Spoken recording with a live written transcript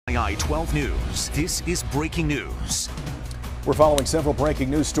I-12 News. This is breaking news. We're following several breaking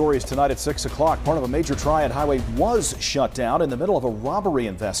news stories tonight at 6 o'clock. Part of a major Triad highway was shut down in the middle of a robbery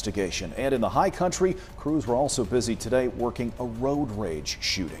investigation. And in the high country, crews were also busy today working a road rage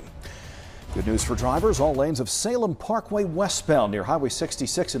shooting. Good news for drivers. All lanes of Salem Parkway westbound near Highway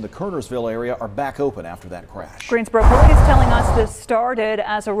 66 in the Kernersville area are back open after that crash. Greensboro police telling us this started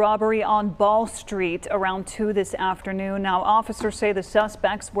as a robbery on Ball Street around 2 this afternoon. Now officers say the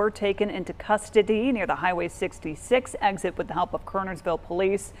suspects were taken into custody near the Highway 66 exit with the help of Kernersville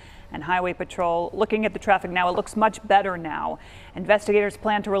police and Highway Patrol. Looking at the traffic now, it looks much better now. Investigators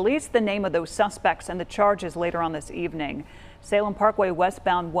plan to release the name of those suspects and the charges later on this evening. Salem Parkway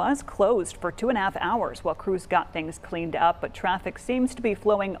westbound was closed for 2.5 hours while crews got things cleaned up, but traffic seems to be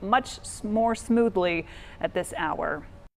flowing much more smoothly at this hour.